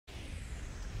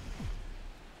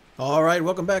All right,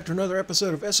 welcome back to another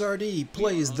episode of SRD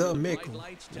Plays the Mick.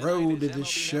 Road to the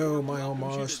show, my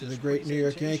homage to the great New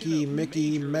York Yankee,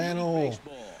 Mickey Mantle.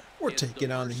 We're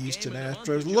taking on the Houston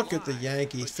Astros. Look at the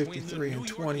Yankees,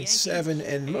 53-27,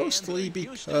 and mostly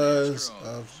because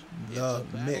of the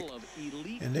Mick.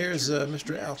 And there's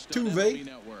Mr. Altuve,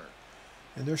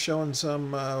 and they're showing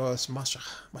some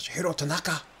Masahiro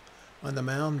Tanaka on the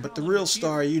mound, but the real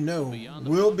star, you know,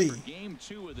 will be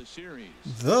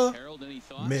the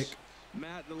Mick.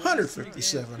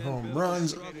 157 home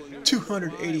runs,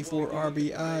 284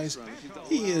 RBIs.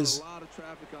 He is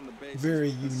very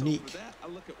unique. I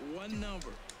look at one number,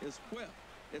 his whip.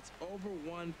 It's over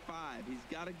 1.5. He's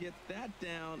got to get that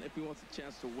down if he wants a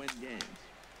chance to win games.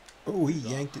 Oh, he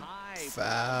yanked it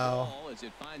foul.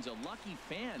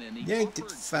 Yanked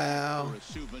it foul.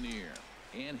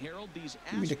 And Harold, these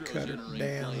Give me the cutter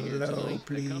down low,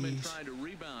 please.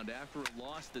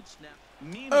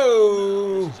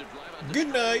 Oh, good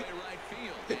night.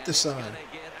 Hit the sign.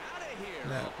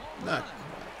 No, not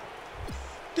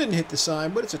quite. Didn't hit the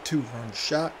sign, but it's a two-run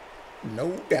shot.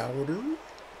 No doubter.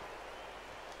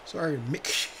 Sorry,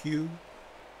 Mick, you.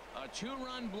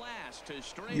 Two-run blast to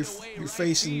You're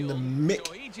facing the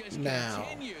Mick now.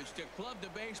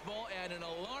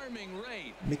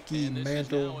 Mickey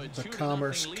Mantle, the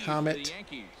Commerce Comet,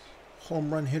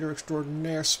 home run hitter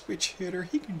extraordinaire, switch hitter.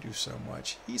 He can do so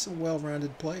much. He's a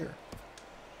well-rounded player.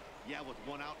 Yeah, with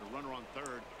one out and a runner on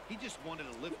third, he just wanted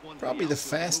to lift one. Probably the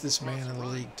fastest man in the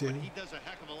league too.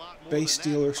 Base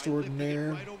stealer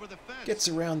extraordinaire. Gets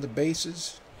around the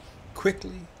bases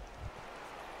quickly.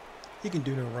 He can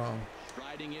do no wrong.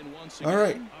 All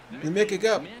right, the Mick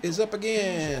up is up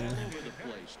again.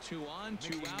 2 on,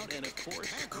 2 out, and of course,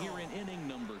 here in inning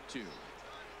number 2.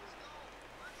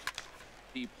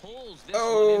 He pulls this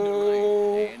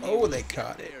They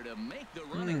caught it.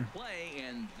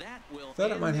 Thought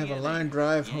Thought it might have a line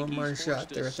drive home run shot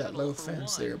there at that low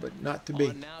fence there, but not to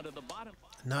be.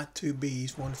 Not to be.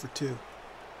 He's 1 for 2.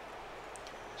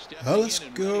 Let's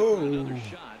go.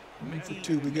 1 for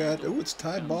 2 we got. Oh, it's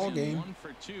tie ball game.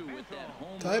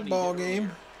 Tie ball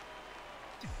game.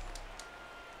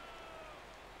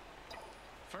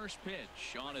 First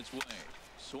pitch on its way.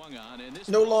 Swung on, and this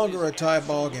no longer a tie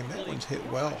ball game. That one's hit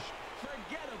well.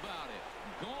 Forget about it.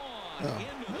 Gone.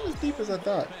 Oh, not as deep as I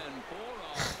thought.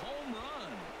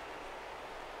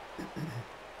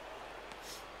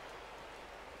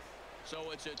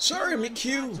 Sorry,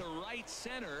 McHugh.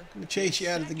 I'm gonna chase you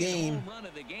out of the game.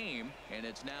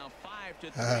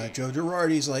 Joe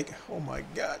Girardi's like, oh my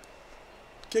God,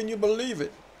 can you believe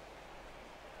it?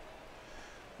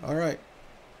 All right.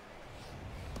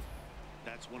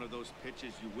 That's one of those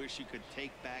pitches you wish you could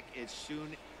take back as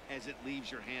soon as it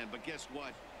leaves your hand. But guess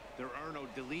what? There are no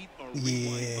delete or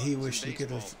yeah, he wished he could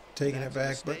have taken it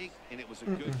back, but and it was a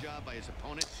good job by his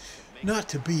opponent. Not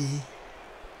to be.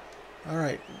 All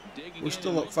right, we're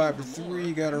still up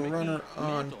 5-3. Got a runner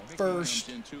on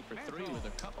first. 2 for 3 with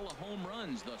a couple of home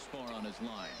runs thus far on his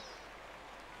line.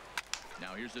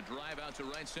 Now here's the drive out to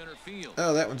right center field.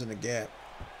 Oh, that one's in the gap.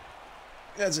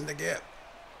 That's in the gap.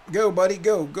 Go, buddy.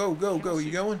 Go, go, go, go.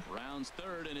 You going? Rounds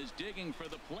third and is digging for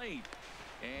the plate.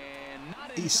 And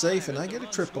not he's safe, and I get a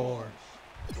triple R.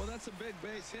 Well, that's a big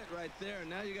base hit right there.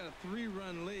 Now you got a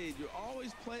 3-run lead. You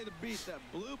always play to beat that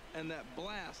bloop and that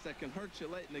blast that can hurt you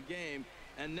late in the game.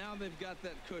 And now they've got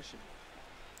that cushion.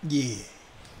 Yeah.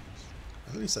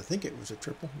 At least I think it was a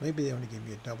triple. Maybe they only gave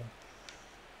me a double.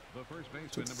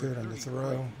 Took third on the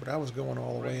throw, but I was going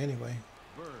all the way anyway.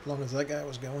 As long as that guy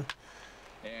was going.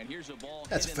 And here's a ball.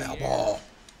 That's a foul ball.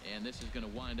 And this is going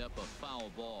to wind up a foul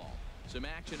ball. Some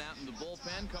action out in the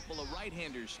bullpen. Couple of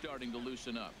right-handers starting to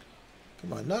loosen up.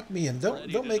 Come on, knock me in.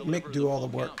 Don't make Mick do all the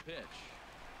work.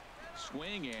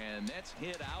 Swing, and that's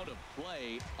hit out of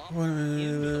play. How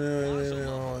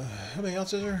many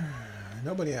outs is there?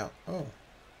 Nobody out. Oh,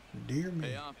 dear me.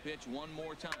 Payoff pitch one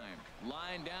more time.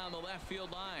 Line down the left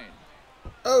field line.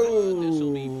 Oh. This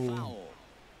will be foul.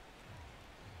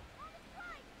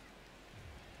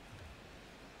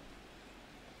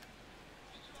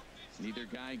 Neither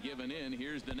guy giving in.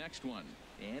 Here's the next one.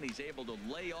 And he's able to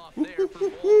lay off there for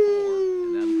ball 4.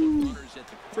 And that'll put runners at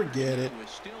the corner. Forget it. With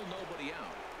still nobody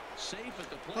out. Safe at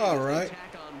the plate. All right.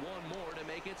 Tack on one more to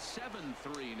make it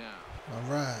 7-3 now.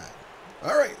 All right.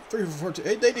 All right. 3 for 4.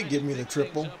 They did give me the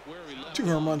triple. 2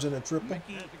 home runs and a triple.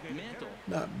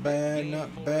 Not bad.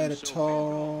 Not bad at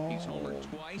all. He's homered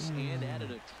twice and added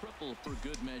a triple for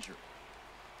good measure.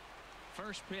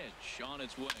 First pitch on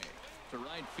its way to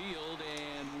right field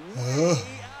and way out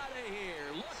of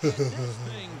here. Look at this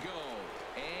thing go.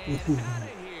 And out of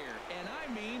here. And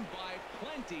I mean by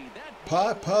plenty.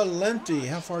 Palenti.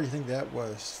 How far do you think that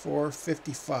was?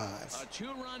 455. A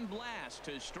two-run blast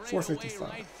to straight 455. away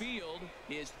right field.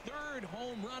 His third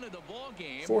home run of the ball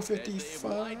game. 455. They've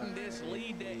widened this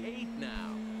lead to 8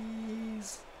 now.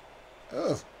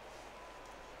 Oh.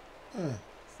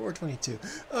 422.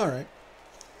 All right.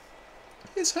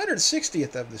 It's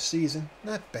 160th of the season.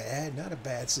 Not bad. Not a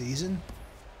bad season.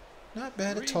 Not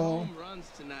bad at all. Home runs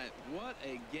tonight. What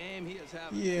a game he is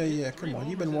having. Yeah. Come on.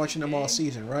 You've been watching them all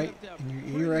season, right?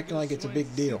 And you're acting like it's a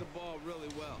big deal.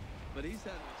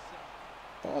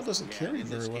 Ball doesn't carry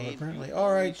very well, apparently.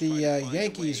 All right, the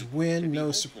Yankees win.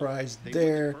 No surprise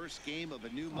there.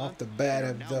 Off the bat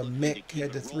of the Mick,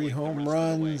 had the 3 home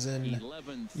runs, and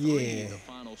yeah,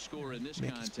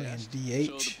 Mickey's playing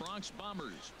DH.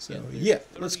 So yeah,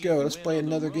 let's go. Let's play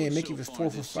another game. Mickey was 4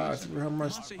 for 5, 3 home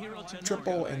runs,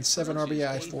 triple, and 7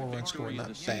 RBIs, 4 runs scored.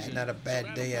 Not bad. Not a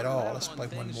bad day at all. Let's play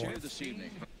one more.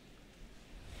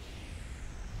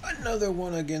 Another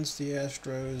one against the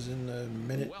Astros in the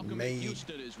Minute Maid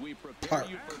Park.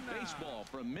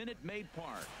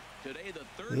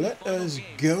 Let us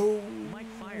go.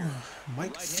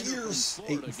 Mike Fierce,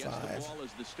 8 and 5.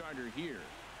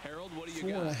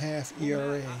 4.5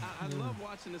 ERA.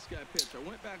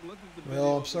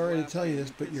 Well, I'm sorry to tell you this,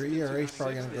 but your ERA is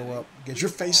probably going to go up because you're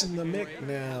facing the Mick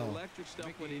now.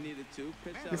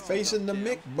 You're facing the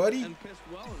Mick, buddy.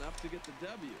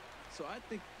 So I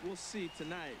think we'll see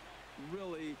tonight,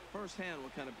 really, firsthand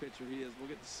what kind of pitcher he is. We'll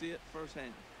get to see it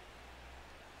firsthand.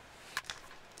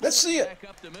 Let's see it.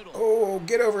 Oh,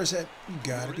 get over his head. You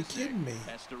gotta be kidding me.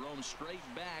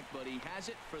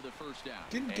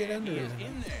 Didn't get under it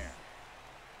enough.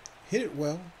 Hit it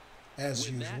well, as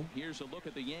usual. Here's a look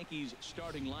at the Yankees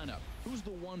starting lineup. Who's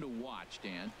the one to watch,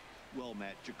 Dan? Well,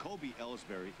 Matt, Jacoby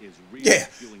Ellsbury is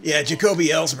really Jacoby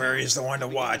Ellsbury is the one to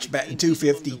watch, batting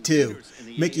 252.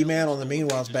 Mickey Mantle, in the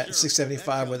meanwhile, is batting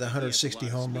 675 with 160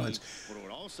 home runs.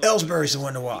 Ellsbury's the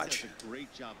one to watch.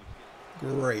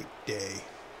 Great day.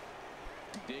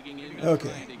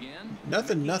 Okay.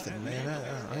 Nothing, man.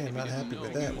 I am not happy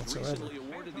with that whatsoever.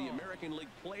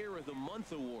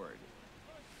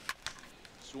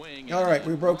 All right,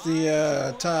 we broke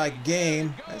the tie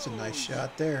game. That's a nice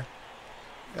shot there.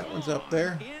 That one's up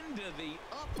there.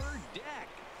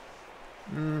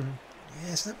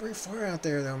 Yeah, it's not very far out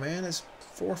there, though, man. It's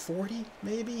 440,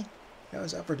 maybe? That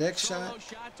was upper deck shot.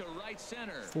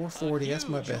 440, that's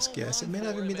my best guess. It may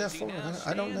not even be that far.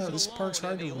 I don't know. This park's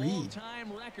hard to read.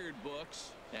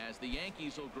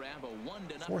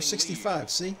 465,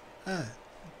 see?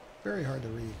 Very hard to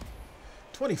read.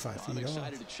 25 feet off.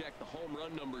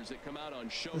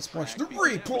 Let's watch the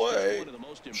replay.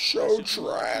 Show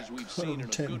track.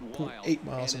 110.8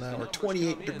 miles an hour.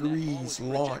 28 degrees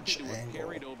launch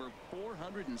angle.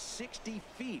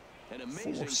 460.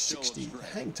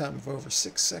 Hang time of over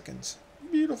 6 seconds.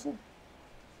 Beautiful.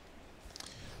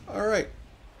 All right.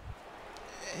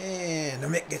 And the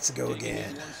Mick gets to go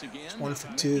again. It's 1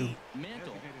 for 2.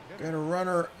 Got a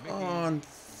runner on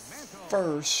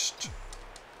first.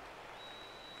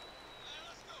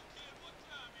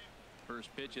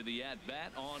 First pitch of the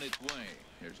at-bat on its way.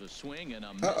 There's a swing and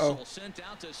a missile sent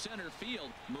out to center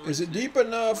field. Is it deep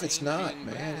enough? It's not,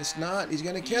 man. It's not. He's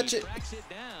going to catch it.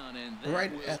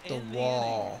 Right at the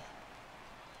wall.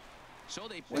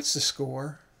 What's the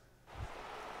score?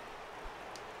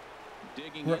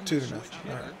 We're up 2-0.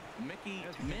 All right. Mickey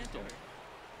Mantle.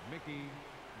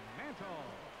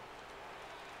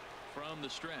 From the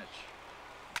stretch.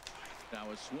 Now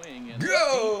a swing and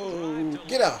go!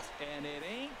 Get off! And it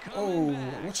ain't oh,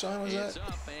 what sign was that?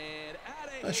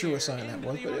 Not sure what sign that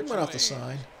was, but it went off the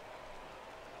sign.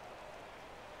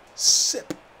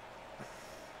 Sip.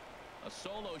 A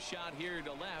solo shot here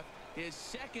to left. His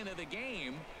second of the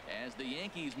game as the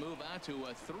Yankees move out to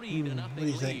a 3-0 lead. What do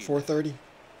you think? 430?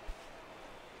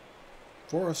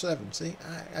 407. See,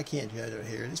 I can't judge it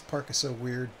here. This park is so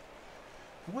weird.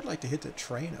 I would like to hit the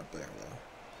train up there, though.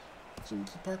 So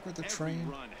the park with the train.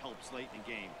 Every run helps late in the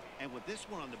game, and with this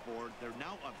one on the board, they're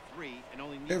now up 3 and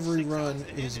only need every 6 run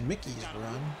is Mickey's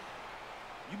run.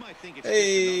 You might think it's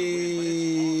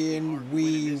hey, and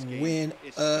we win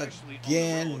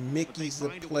again. Mickey's the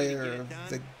player of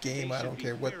the game. I don't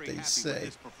care what they say.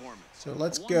 So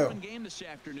let's go. One game this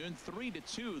afternoon,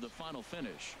 3-2, the final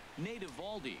finish. Nate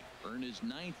Eovaldi earned his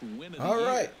 9th win of the year. All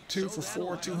right, 2 for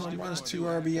 4, 2 home runs, 2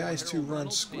 RBIs, 2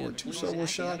 runs scored, 2 solo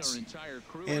shots.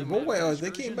 And boy,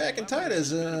 they came back and tied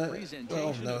us.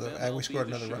 Well, no, we scored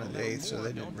another run in the 8th, so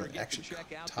they didn't really actually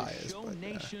tie us. But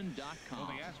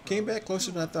came back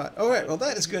closer than I thought. All right, well,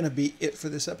 that is going to be it for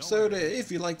this episode.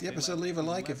 If you liked the episode, leave a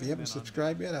like. If you haven't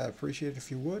subscribed yet, I'd appreciate it if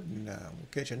you would. And we'll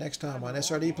catch you next time on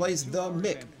SRD Plays the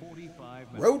Mick.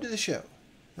 Road to the show.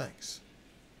 Thanks.